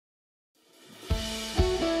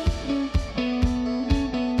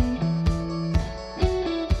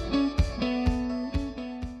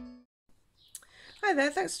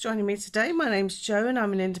thanks for joining me today. My name's Jo and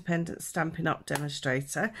I'm an independent Stampin' Up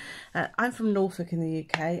demonstrator. I'm from Norfolk in the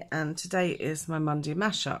UK and today is my Monday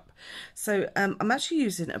mashup. So I'm actually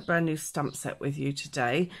using a brand new stamp set with you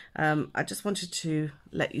today. I just wanted to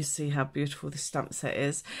let you see how beautiful this stamp set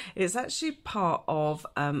is. It's actually part of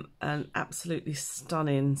an absolutely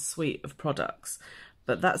stunning suite of products.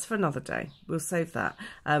 But that's for another day. We'll save that.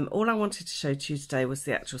 All I wanted to show to you today was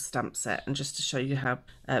the actual stamp set and just to show you how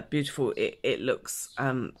beautiful it looks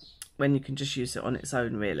when you can just use it on its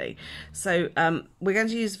own, really. So we're going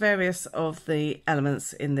to use various of the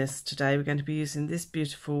elements in this today. We're going to be using this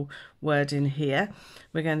beautiful wording here.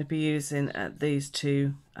 We're going to be using these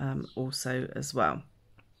two also as well.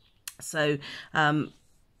 So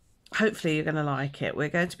hopefully you're going to like it. We're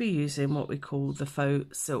going to be using what we call the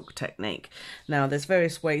faux silk technique. Now there's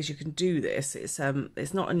various ways you can do this. It's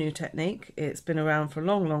not a new technique. It's been around for a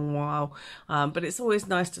long while, but it's always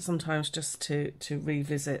nice to sometimes just to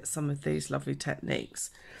revisit some of these lovely techniques.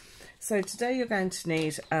 So today you're going to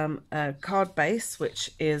need a card base,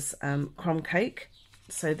 which is crumb cake.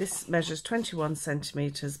 So this measures 21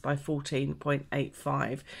 centimetres by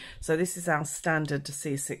 14.85. So this is our standard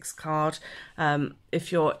C6 card.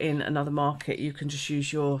 If you're in another market, you can just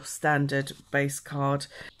use your standard base card.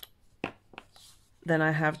 Then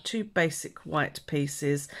I have two basic white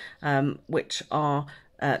pieces, which are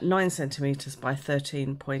 9 centimetres by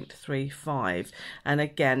 13.35. And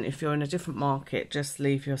again, if you're in a different market, just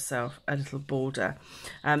leave yourself a little border.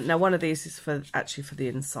 Now one of these is actually for the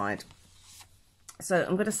inside. So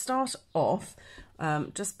I'm going to start off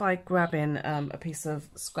just by grabbing a piece of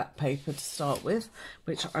scrap paper to start with,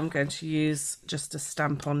 which I'm going to use just to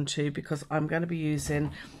stamp onto because I'm going to be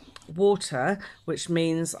using water, which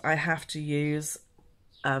means I have to use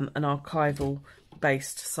an archival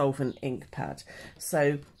based solvent ink pad.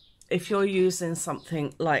 So if you're using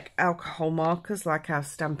something like alcohol markers, like our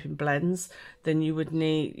stamping blends, then you would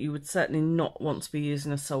certainly not want to be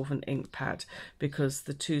using a solvent ink pad because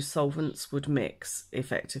the two solvents would mix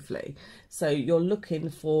effectively. So you're looking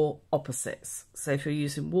for opposites. So if you're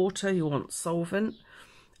using water, you want solvent,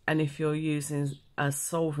 and if you're using a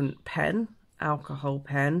solvent pen, alcohol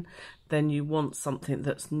pen, then you want something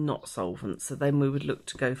that's not solvent. So then we would look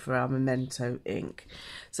to go for our Memento ink.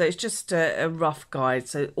 So it's just a rough guide.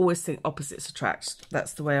 So always think opposites attract.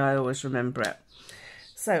 That's the way I always remember it.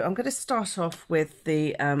 So I'm going to start off with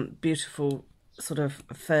the beautiful sort of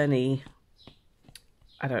ferny,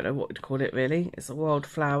 I don't know what we'd call it really. It's a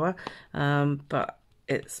wildflower, but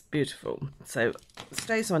it's beautiful. So it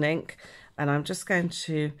stays on ink, and I'm just going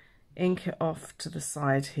to ink it off to the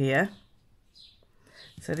side here.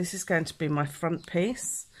 So this is going to be my front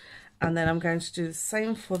piece, and then I'm going to do the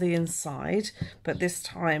same for the inside, but this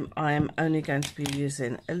time I'm only going to be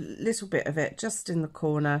using a little bit of it just in the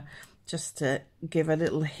corner, just to give a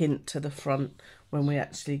little hint to the front when we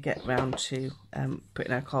actually get round to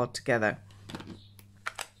putting our card together.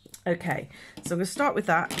 Okay, so I'm going to start with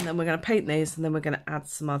that, and then we're going to paint these, and then we're going to add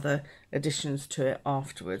some other additions to it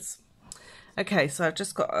afterwards. Okay, so I've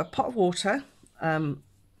just got a pot of water.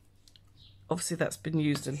 Obviously that's been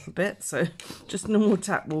used a little bit, so just normal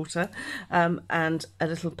tap water, and a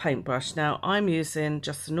little paintbrush. Now I'm using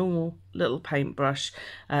just a normal little paintbrush.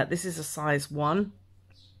 This is a size 1,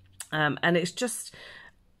 and it's just,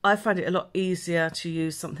 I find it a lot easier to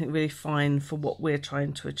use something really fine for what we're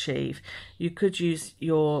trying to achieve. You could use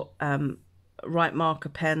your right marker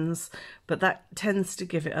pens, but that tends to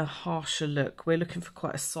give it a harsher look. We're looking for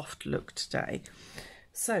quite a soft look today.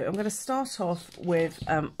 So I'm going to start off with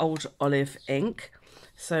old olive ink.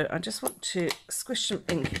 So I just want to squish some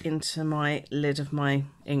ink into my lid of my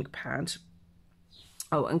ink pad.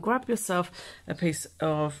 Oh, and grab yourself a piece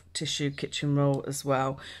of tissue kitchen roll as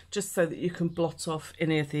well, just so that you can blot off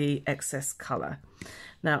any of the excess colour.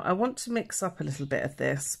 Now I want to mix up a little bit of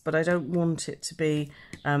this, but I don't want it to be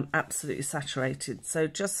absolutely saturated. So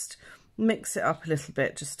just mix it up a little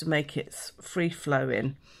bit just to make it free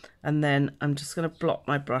flowing, and then I'm just going to blot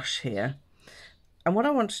my brush here. And what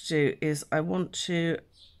I want to do is I want to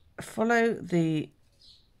follow the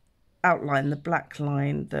outline, the black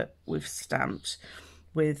line that we've stamped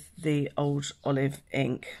with the old olive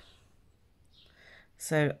ink.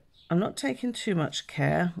 So I'm not taking too much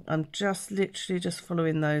care. I'm just literally just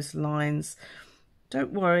following those lines.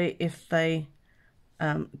 Don't worry if they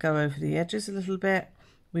go over the edges a little bit.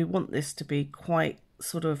 We want this to be quite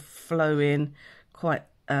sort of flowing, quite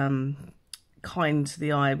kind to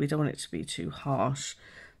the eye. We don't want it to be too harsh.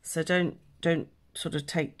 So don't sort of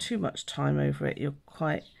take too much time over it. You're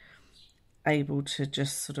quite able to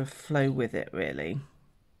just sort of flow with it, really.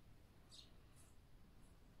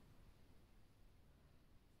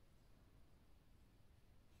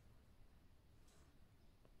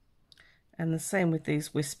 And the same with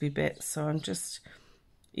these wispy bits, so I'm just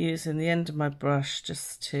using the end of my brush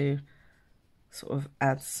just to sort of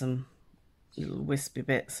add some little wispy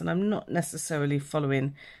bits, and I'm not necessarily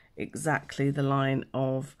following exactly the line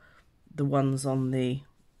of the ones on the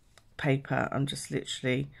paper. I'm just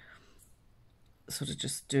literally sort of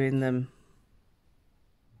just doing them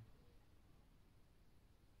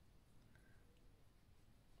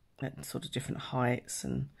at sort of different heights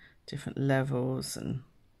and different levels. And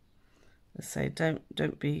I say,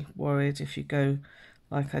 don't be worried if you go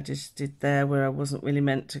like I just did there where I wasn't really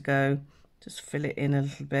meant to go. Just fill it in a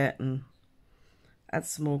little bit and add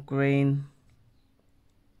some more green.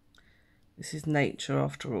 This is nature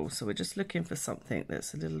after all, so we're just looking for something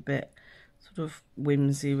that's a little bit sort of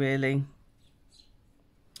whimsy really.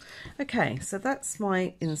 Okay, so that's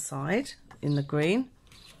my inside in the green.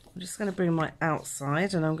 I'm just going to bring my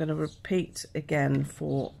outside, and I'm going to repeat again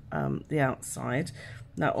for the outside.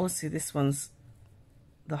 Now obviously this one's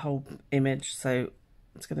the whole image, so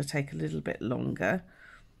it's going to take a little bit longer,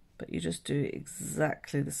 but you just do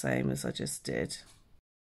exactly the same as I just did.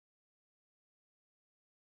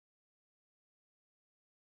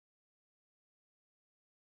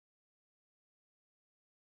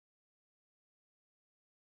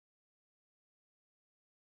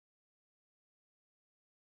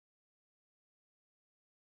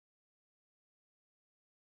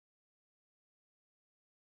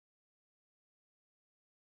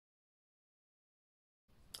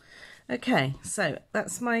 Okay, so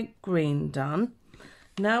that's my green done.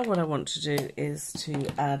 Now what I want to do is to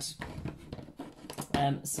add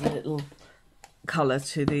some little colour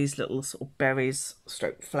to these little sort of berries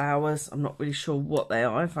stroke flowers. I'm not really sure what they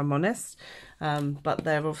are, if I'm honest, but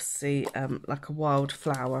they're obviously like a wild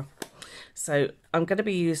flower. So I'm going to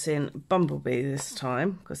be using Bumblebee this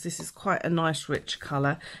time, because this is quite a nice rich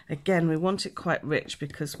colour. Again, we want it quite rich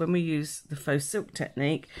because when we use the faux silk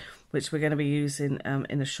technique, which we're going to be using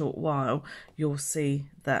in a short while, you'll see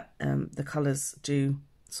that the colours do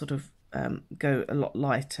sort of go a lot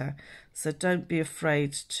lighter. So don't be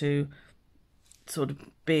afraid to sort of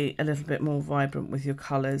be a little bit more vibrant with your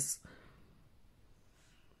colours.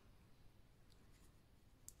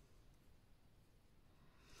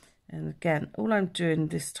 And again, all I'm doing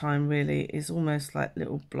this time really is almost like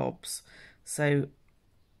little blobs. So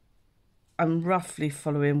I'm roughly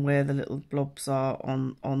following where the little blobs are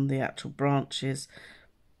on the actual branches,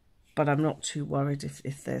 but I'm not too worried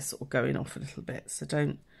if they're sort of going off a little bit. So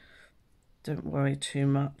don't worry too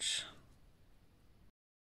much.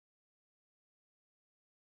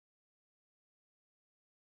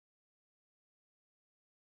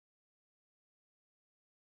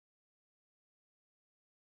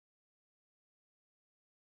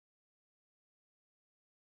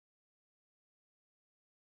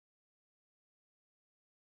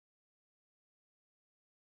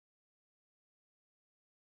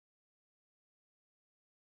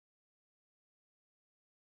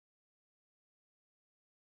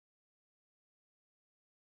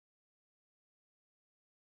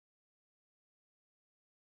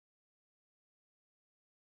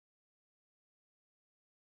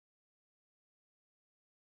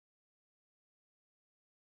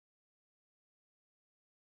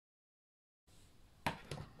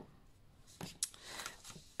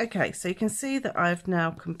 Okay, so you can see that I've now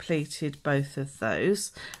completed both of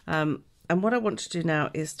those, and what I want to do now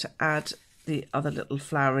is to add the other little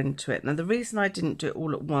flower into it. Now the reason I didn't do it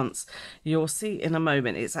all at once, you'll see in a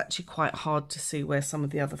moment, it's actually quite hard to see where some of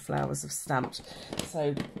the other flowers have stamped,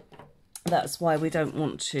 so that's why we didn't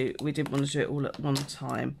want to do it all at one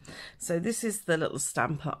time. So this is the little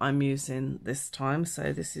stamper I'm using this time.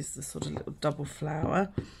 So this is the sort of little double flower,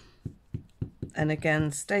 and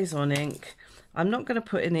again stays on ink. I'm not going to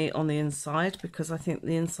put any on the inside because I think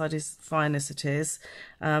the inside is fine as it is,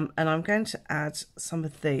 and I'm going to add some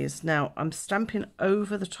of these. Now I'm stamping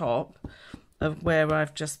over the top of where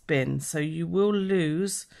I've just been, so you will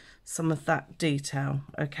lose some of that detail,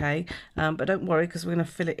 okay, but don't worry because we're going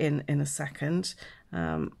to fill it in a second.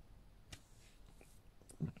 Okay,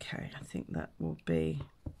 I think that will be,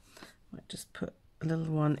 I might just put a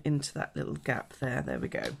little one into that little gap there we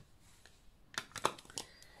go.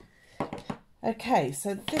 Okay,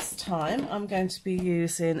 so this time I'm going to be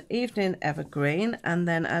using Evening Evergreen, and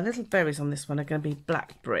then our little berries on this one are going to be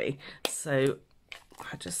Blackberry. So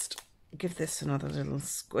I just give this another little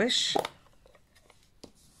squish.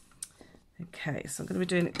 Okay, so I'm going to be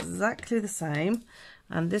doing exactly the same,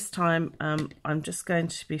 and this time I'm just going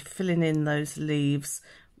to be filling in those leaves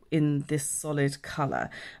in this solid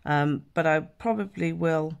colour, but I probably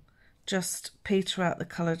will just peter out the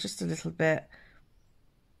colour just a little bit.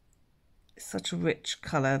 such a rich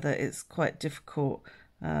colour that it's quite difficult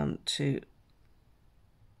to,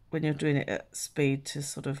 when you're doing it at speed, to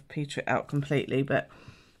sort of peter it out completely. But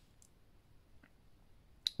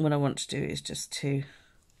what I want to do is just to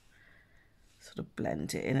sort of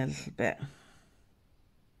blend it in a little bit.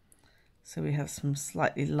 So we have some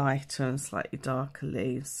slightly lighter and slightly darker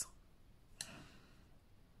leaves.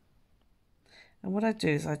 And what I do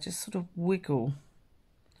is I just sort of wiggle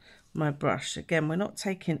my brush. Again, we're not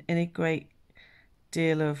taking any great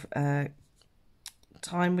deal of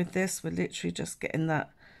time with this. We're literally just getting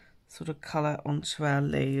that sort of colour onto our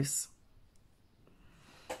leaves.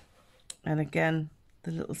 And again,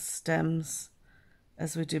 the little stems,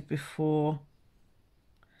 as we did before,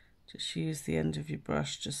 just use the end of your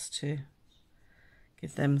brush just to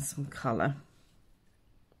give them some colour.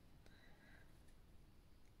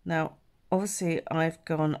 Now, obviously, I've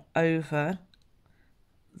gone over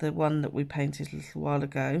the one that we painted a little while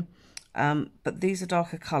ago, but these are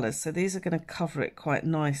darker colours, so these are going to cover it quite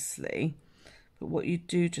nicely. But what you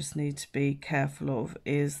do just need to be careful of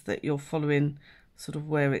is that you're following sort of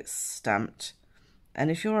where it's stamped. And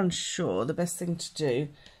if you're unsure, the best thing to do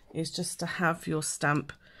is just to have your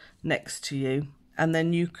stamp next to you, and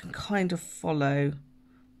then you can kind of follow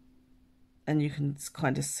and you can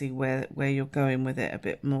kind of see where you're going with it a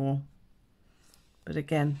bit more. But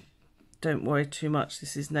again, don't worry too much.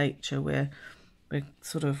 This is nature we're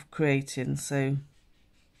sort of creating, so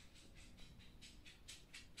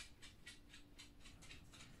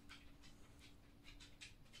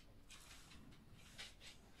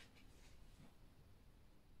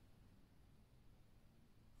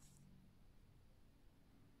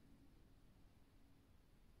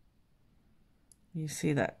you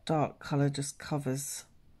see that dark colour just covers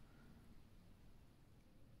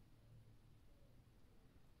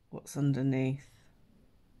what's underneath.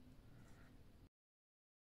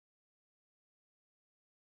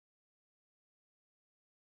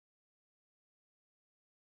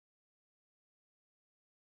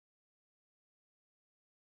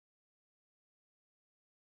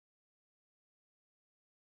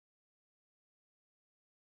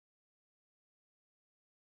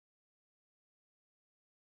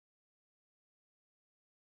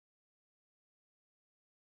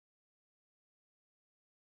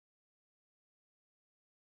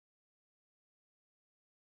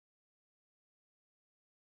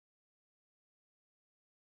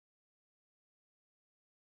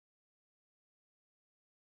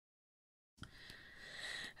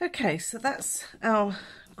 Okay, so that's our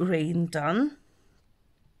green done.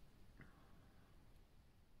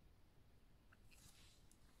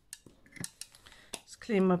 Just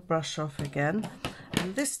clean my brush off again.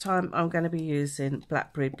 And this time I'm going to be using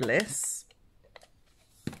Blackberry Bliss.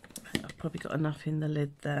 I've probably got enough in the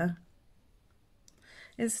lid there.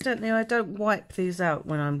 Incidentally, I don't wipe these out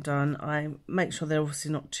when I'm done. I make sure they're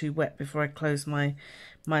obviously not too wet before I close my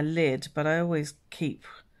lid, but I always keep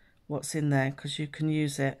what's in there because you can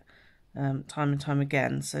use it time and time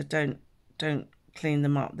again. So don't clean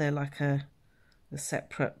them up. They're like a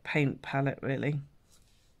separate paint palette, really.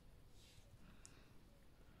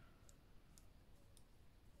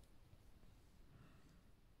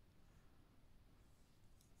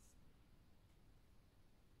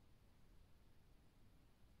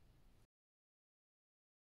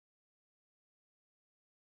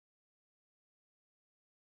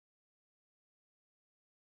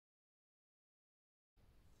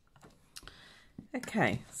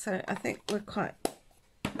 Okay, so I think we're quite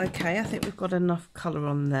okay. I think we've got enough colour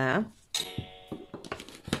on there.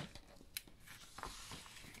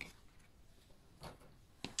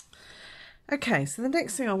 Okay, so the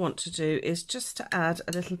next thing I want to do is just to add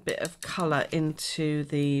a little bit of colour into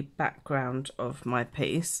the background of my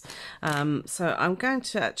piece. So I'm going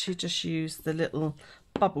to actually just use the little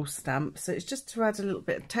bubble stamp. So it's just to add a little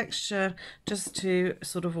bit of texture, just to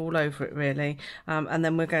sort of all over it, really. And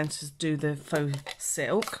then we're going to do the faux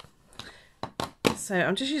silk. So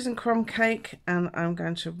I'm just using crumb cake, and I'm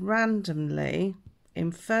going to randomly,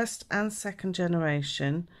 in first and second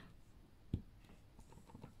generation,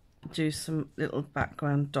 do some little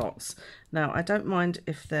background dots. Now, I don't mind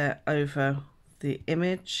if they're over the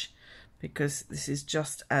image, because this is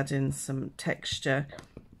just adding some texture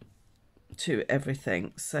to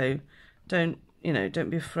everything. So don't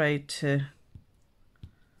be afraid to,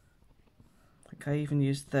 like I even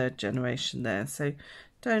used third generation there, so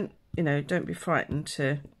don't be frightened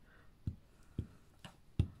to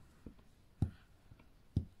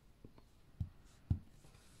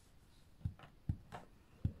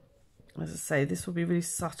as I say, this will be really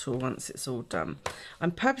subtle once it's all done.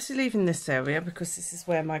 I'm purposely leaving this area because this is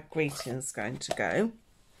where my greeting is going to go.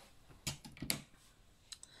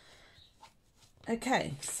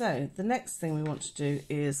 Okay, so the next thing we want to do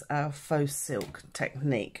is our faux silk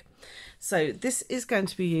technique. So this is going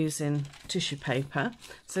to be using tissue paper.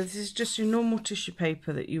 So this is just your normal tissue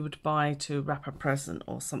paper that you would buy to wrap a present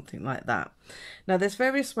or something like that. Now there's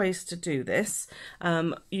various ways to do this.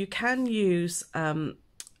 You can use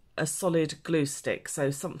a solid glue stick,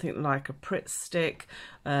 so something like a Pritt stick,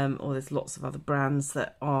 or there's lots of other brands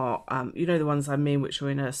that are, you know, the ones I mean, which are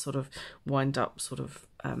in a sort of wind up sort of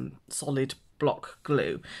solid block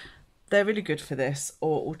glue. They're really good for this.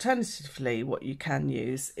 Or alternatively, what you can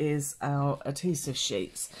use is our adhesive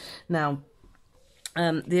sheets. Now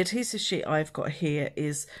the adhesive sheet I've got here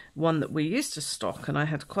is one that we used to stock, and I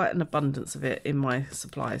had quite an abundance of it in my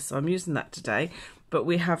supply, so I'm using that today. But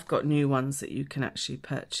we have got new ones that you can actually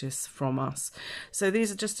purchase from us. So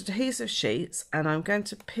these are just adhesive sheets, and I'm going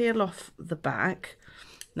to peel off the back.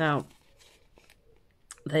 Now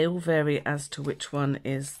they all vary as to which one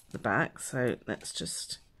is the back, so let's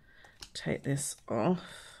just take this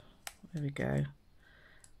off. There we go.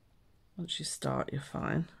 Once you start, you're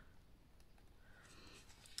fine.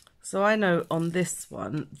 So I know on this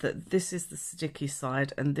one that this is the sticky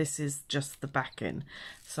side and this is just the backing.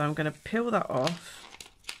 So I'm going to peel that off,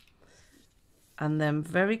 and then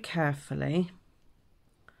very carefully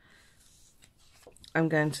I'm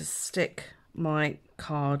going to stick my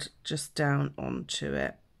card just down onto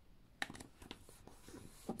it.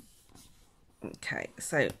 Okay,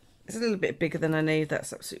 so it's a little bit bigger than I need.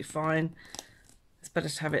 That's absolutely fine. It's better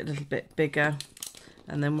to have it a little bit bigger.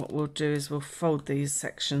 And then what we'll do is we'll fold these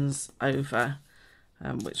sections over,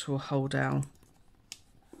 which will hold our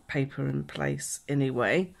paper in place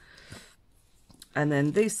anyway. And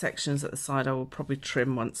then these sections at the side I will probably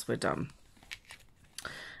trim once we're done.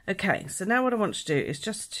 Okay, so now what I want to do is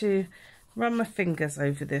just to run my fingers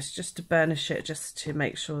over this, just to burnish it, just to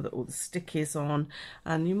make sure that all the stick is on.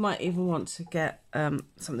 And you might even want to get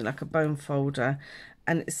something like a bone folder,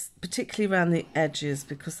 and it's particularly around the edges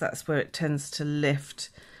because that's where it tends to lift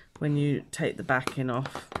when you take the backing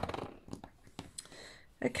off.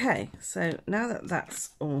 Okay, so now that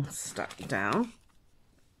that's all stuck down,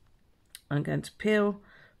 I'm going to peel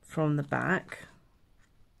from the back.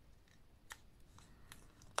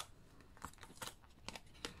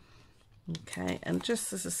 Okay, and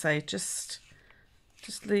just as I say, just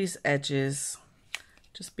these edges,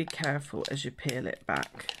 just be careful as you peel it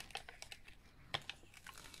back.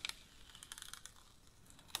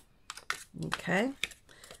 Okay,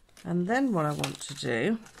 and then what I want to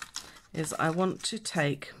do is I want to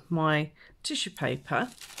take my tissue paper,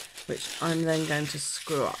 which I'm then going to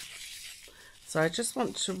screw up. So I just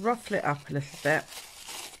want to ruffle it up a little bit.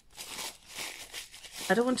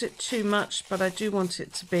 I don't want it too much, but I do want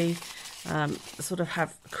it to be sort of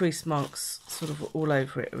have crease marks sort of all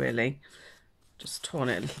over it really. Just torn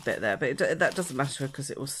it a little bit there, but that doesn't matter because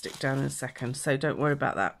it will stick down in a second, so don't worry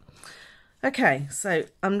about that. Okay, so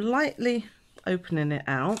I'm lightly opening it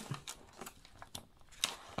out,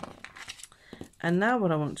 and now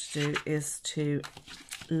what I want to do is to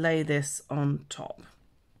lay this on top.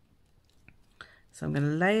 So I'm going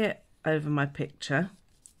to lay it over my picture,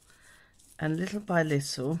 and little by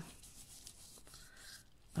little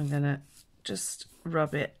I'm going to just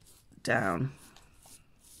rub it down.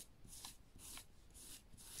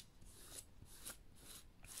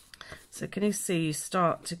 So can you see you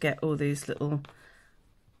start to get all these little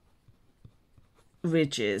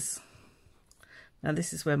ridges. Now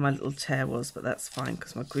this is where my little tear was, but that's fine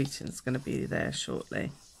because my greeting's going to be there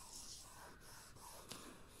shortly.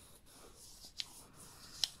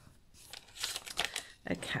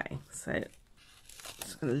 Okay, so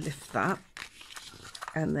just going to lift that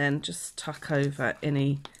and then just tuck over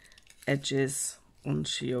any edges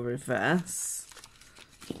onto your reverse.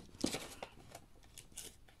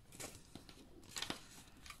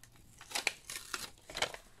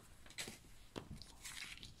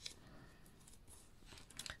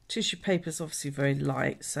 Tissue paper is obviously very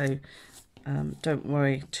light, so don't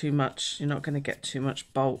worry too much. You're not going to get too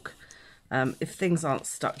much bulk. If things aren't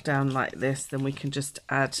stuck down like this, then we can just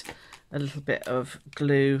add a little bit of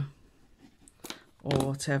glue or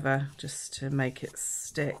whatever just to make it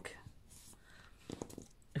stick.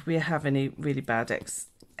 If we have any really bad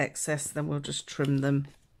excess, then we'll just trim them.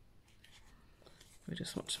 We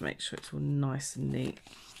just want to make sure it's all nice and neat.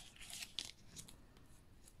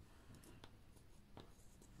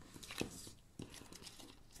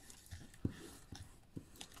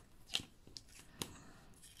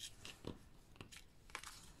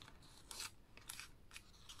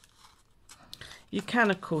 You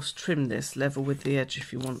can, of course, trim this level with the edge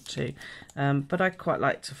if you want to, but I quite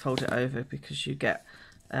like to fold it over because you get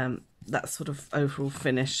that sort of overall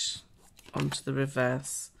finish onto the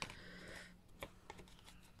reverse.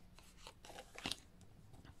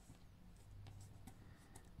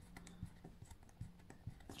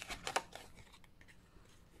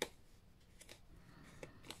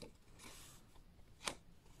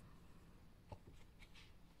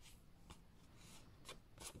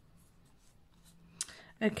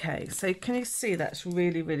 Okay, so can you see that's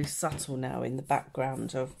really, really subtle now in the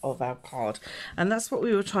background of our card? And that's what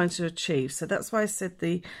we were trying to achieve. So that's why I said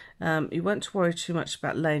you weren't to worry too much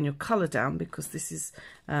about laying your colour down, because this is,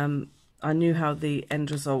 I knew how the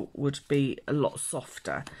end result would be a lot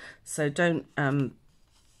softer. So don't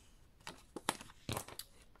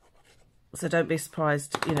be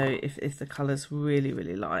surprised, you know, if the colour's really,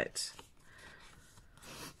 really light.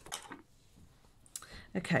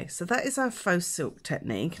 Okay, so that is our faux silk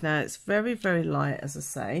technique. Now it's very, very light, as I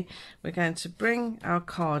say. We're going to bring our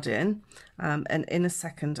card in, and in a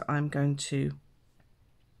second I'm going to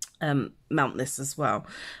mount this as well.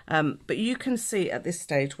 But you can see at this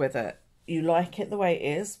stage whether you like it the way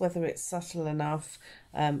it is, whether it's subtle enough,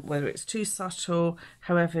 whether it's too subtle,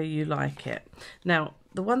 however you like it. Now,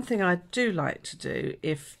 the one thing I do like to do,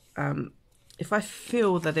 if I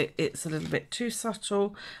feel that it's a little bit too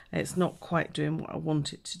subtle, it's not quite doing what I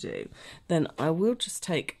want it to do, then I will just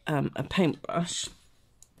take a paintbrush.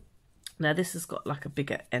 Now this has got like a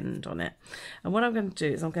bigger end on it, and what I'm going to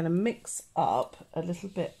do is I'm going to mix up a little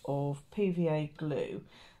bit of PVA glue.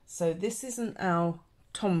 So this isn't our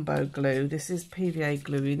Tombow glue, this is PVA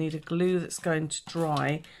glue. You need a glue that's going to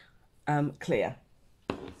dry clear.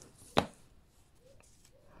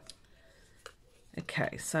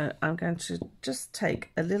 Okay, so I'm going to just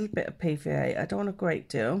take a little bit of PVA. I don't want a great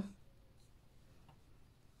deal.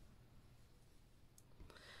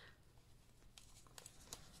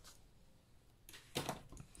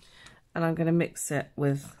 And I'm going to mix it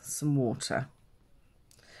with some water.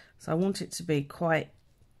 So I want it to be quite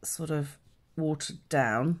sort of watered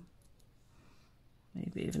down,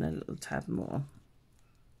 maybe even a little tad more.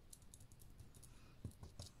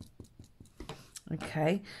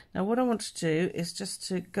 Okay, now what I want to do is just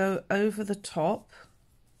to go over the top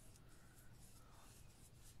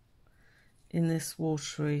in this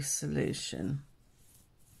watery solution.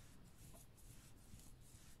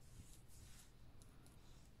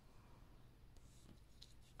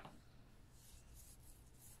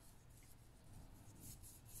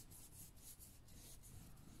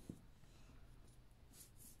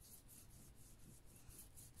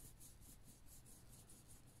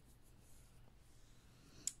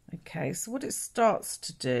 Okay, so what it starts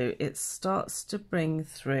to do, it starts to bring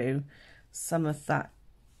through some of that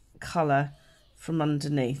colour from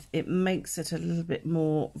underneath. It makes it a little bit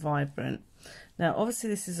more vibrant. Now obviously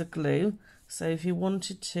this is a glue, so if you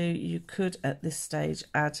wanted to, you could at this stage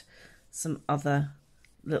add some other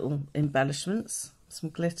little embellishments, some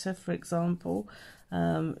glitter for example.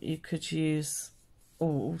 You could use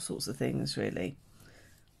all sorts of things really.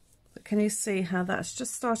 But can you see how that's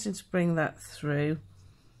just starting to bring that through?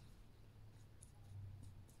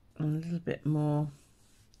 A little bit more,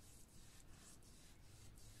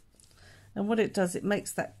 and what it does, it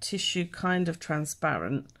makes that tissue kind of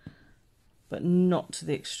transparent, but not to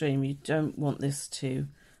the extreme. You don't want this to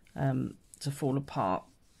fall apart.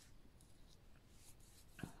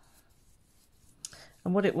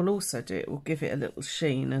 And what it will also do, it will give it a little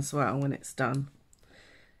sheen as well when it's done.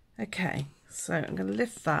 Okay, so I'm going to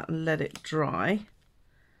lift that and let it dry.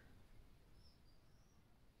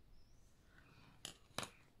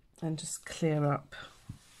 And just clear up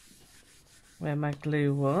where my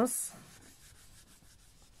glue was.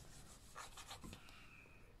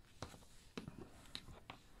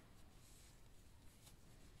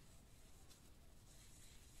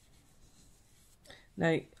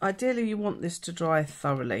 Now, ideally you want this to dry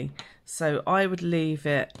thoroughly, so I would leave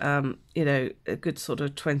it, you know, a good sort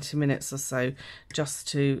of 20 minutes or so just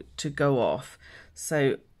to go off.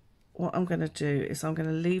 So what I'm going to do is I'm going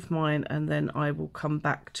to leave mine, and then I will come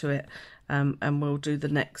back to it and we'll do the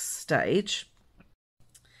next stage.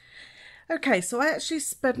 Okay, so I actually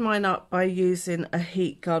sped mine up by using a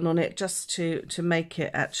heat gun on it just to make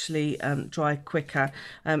it actually dry quicker.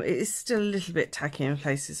 It is still a little bit tacky in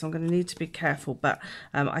places, so I'm going to need to be careful, but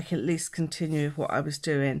I can at least continue with what I was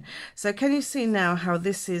doing. So can you see now how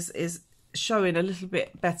this is showing a little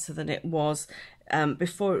bit better than it was?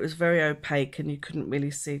 Before it was very opaque and you couldn't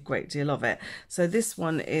really see a great deal of it. So this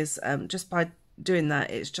one is, just by doing that,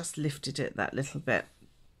 it's just lifted it that little bit.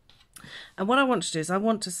 And what I want to do is I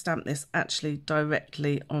want to stamp this actually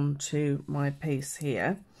directly onto my piece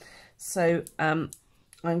here. So I'm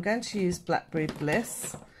going to use Blackberry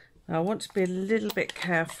Bliss. Now I want to be a little bit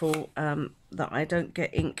careful that I don't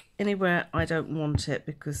get ink anywhere I don't want it,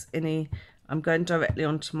 because I'm going directly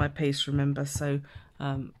onto my piece, remember, so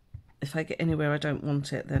if I get anywhere I don't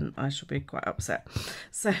want it, then I shall be quite upset.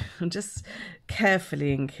 So I'm just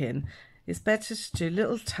carefully inking. It's better to do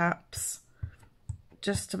little taps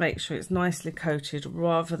just to make sure it's nicely coated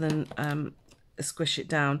rather than squish it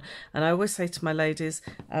down. And I always say to my ladies,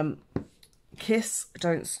 kiss,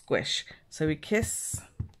 don't squish. So we kiss,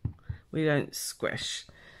 we don't squish.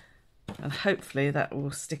 And hopefully that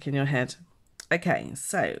will stick in your head. Okay,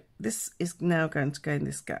 so this is now going to go in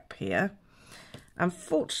this gap here.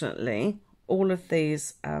 Unfortunately, all of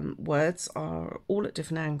these words are all at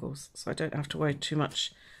different angles, so I don't have to worry too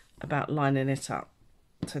much about lining it up.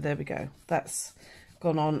 So there we go. That's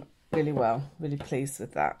gone on really well. Really pleased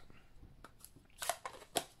with that.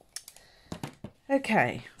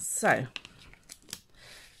 Okay, so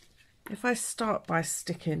if I start by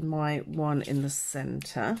sticking my one in the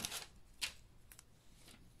centre,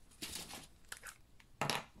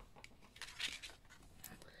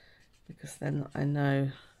 because then I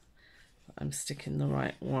know that I'm sticking the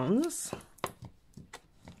right ones.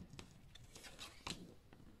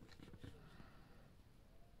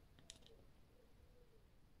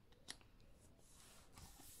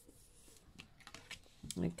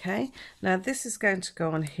 Okay, now this is going to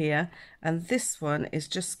go on here, and this one is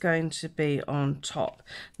just going to be on top.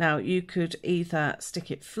 Now you could either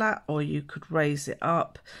stick it flat or you could raise it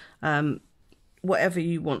up, whatever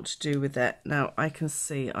you want to do with it. Now I can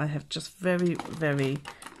see I have just very, very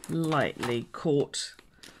lightly caught,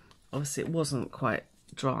 obviously it wasn't quite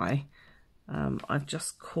dry, I've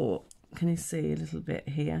just caught, can you see a little bit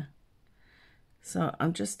here? So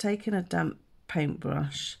I'm just taking a damp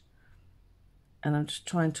paintbrush and I'm just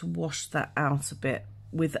trying to wash that out a bit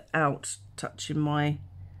without touching my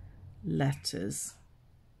letters.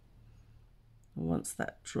 Once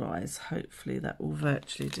that dries, hopefully that will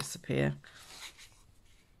virtually disappear.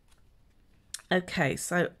 Okay,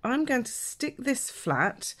 so I'm going to stick this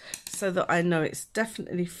flat so that I know it's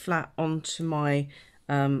definitely flat onto my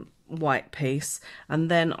white piece, and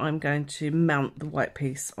then I'm going to mount the white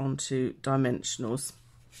piece onto dimensionals.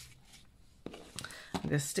 I'm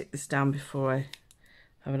going to stick this down before I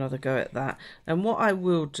have another go at that. And what I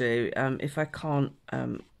will do, if I can't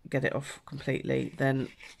get it off completely, then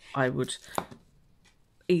I would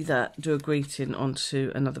either do a greeting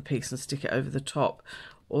onto another piece and stick it over the top,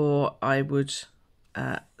 or I would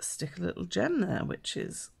stick a little gem there, which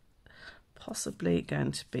is possibly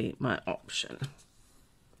going to be my option.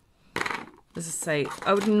 As I say,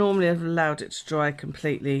 I would normally have allowed it to dry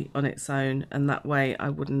completely on its own, and that way I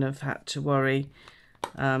wouldn't have had to worry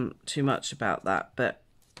too much about that, but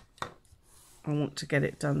I want to get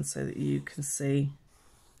it done so that you can see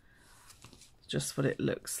just what it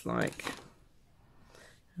looks like.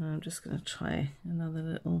 And I'm just going to try another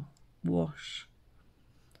little wash.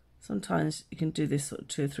 Sometimes you can do this sort of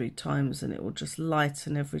 2 or 3 times and it will just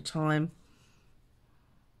lighten every time.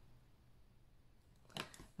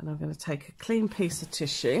 And I'm going to take a clean piece of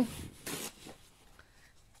tissue,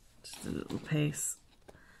 just a little piece,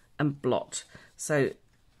 and blot. So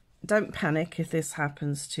don't panic if this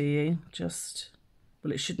happens to you. Just,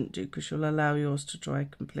 well, it shouldn't do because you'll allow yours to dry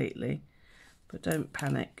completely, but don't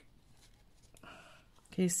panic.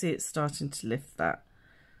 Can you see it's starting to lift that?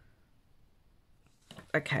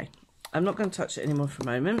 Okay, I'm not going to touch it anymore for a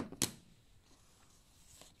moment.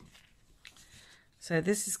 So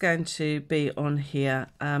this is going to be on here,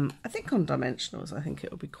 I think on dimensionals. I think it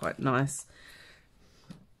will be quite nice.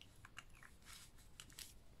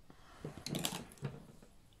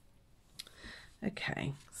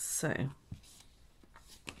 Okay, so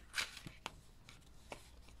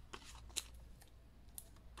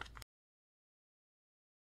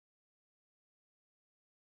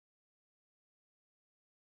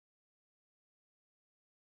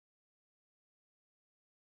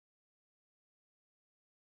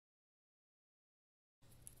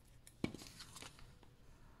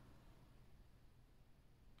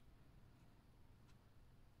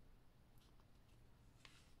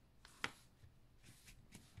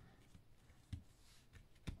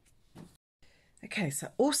okay, so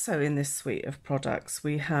also in this suite of products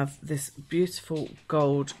we have this beautiful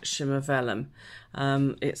gold shimmer vellum.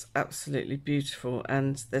 It's absolutely beautiful,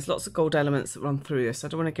 and there's lots of gold elements that run through this. I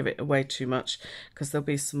don't want to give it away too much because there'll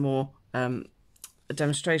be some more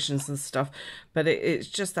demonstrations and stuff, but it's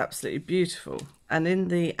just absolutely beautiful. And in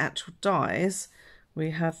the actual dies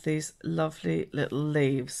we have these lovely little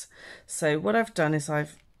leaves. So what I've done is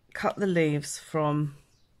I've cut the leaves from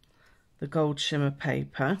the gold shimmer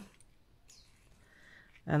paper,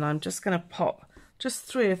 and I'm just going to pop just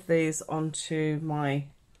 3 of these onto my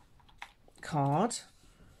card.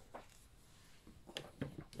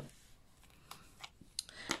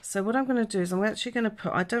 So what I'm going to do is I'm actually going to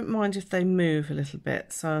put, I don't mind if they move a little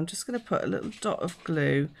bit, so I'm just going to put a little dot of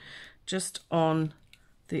glue just on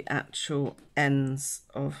the actual ends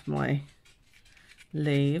of my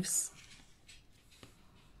leaves.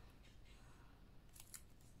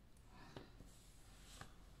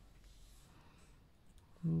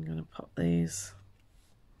 I'm going to pop these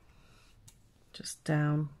just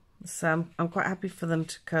down. So I'm quite happy for them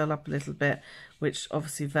to curl up a little bit, which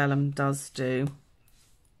obviously vellum does do.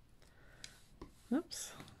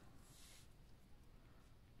 Oops.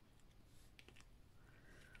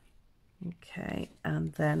 Okay,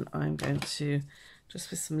 and then I'm going to,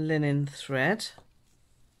 just with some linen thread,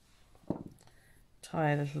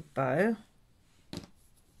 tie a little bow.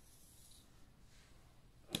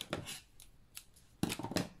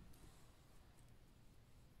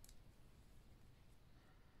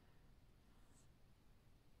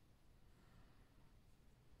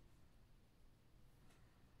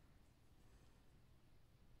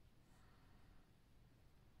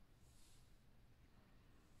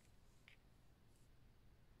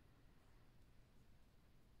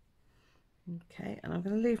 Okay, and I'm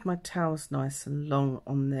going to leave my towels nice and long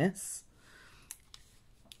on this.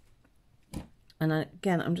 And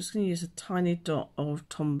again, I'm just going to use a tiny dot of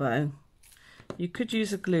Tombow. You could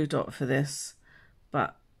use a glue dot for this,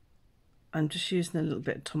 but I'm just using a little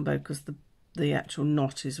bit of Tombow because the actual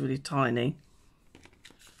knot is really tiny.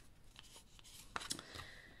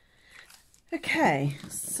 Okay,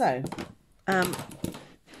 so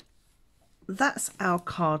that's our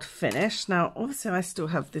card finished. Now obviously I still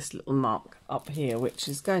have this little mark up here which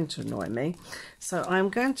is going to annoy me, so I'm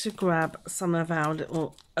going to grab some of our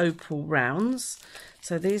little opal rounds.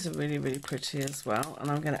 So these are really, really pretty as well,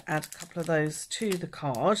 and I'm going to add a couple of those to the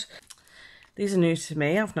card. These are new to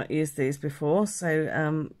me, I've not used these before, so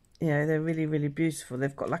you know, they're really, really beautiful.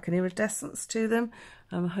 They've got like an iridescence to them.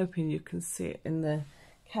 I'm hoping you can see it in the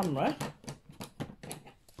camera.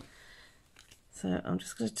 So I'm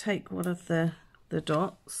just going to take one of the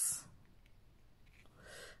dots.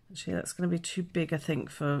 Actually, that's going to be too big, I think,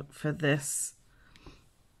 for this.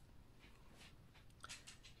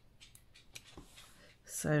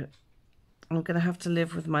 So I'm going to have to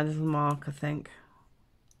live with my little mark, I think.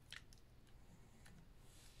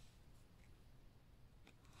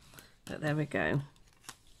 But there we go.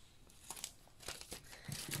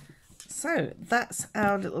 So that's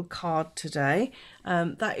our little card today.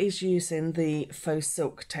 That is using the faux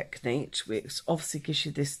silk technique, which obviously gives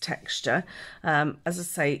you this texture. As I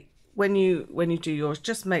say, when you do yours,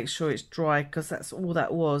 just make sure it's dry, because that's all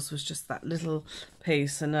that was just that little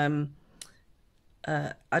piece. And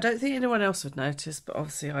I don't think anyone else would notice, but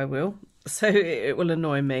obviously I will. So it will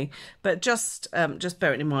annoy me. But just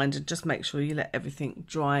bear it in mind and just make sure you let everything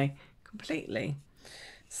dry completely.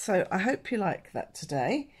 So I hope you like that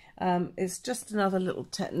today. It's just another little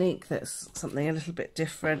technique that's something a little bit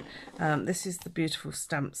different. This is the beautiful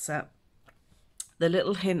stamp set. The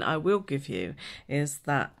little hint I will give you is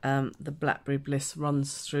that the Blackberry Bliss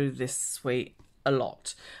runs through this suite a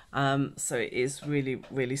lot. So it is really,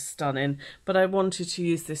 really stunning. But I wanted to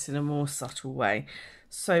use this in a more subtle way.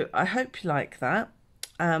 So I hope you like that.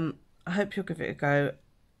 I hope you'll give it a go.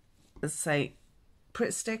 As I say,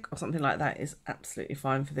 Pritt stick or something like that is absolutely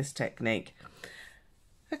fine for this technique.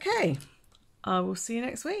 Okay, I will see you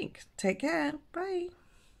next week. Take care. Bye.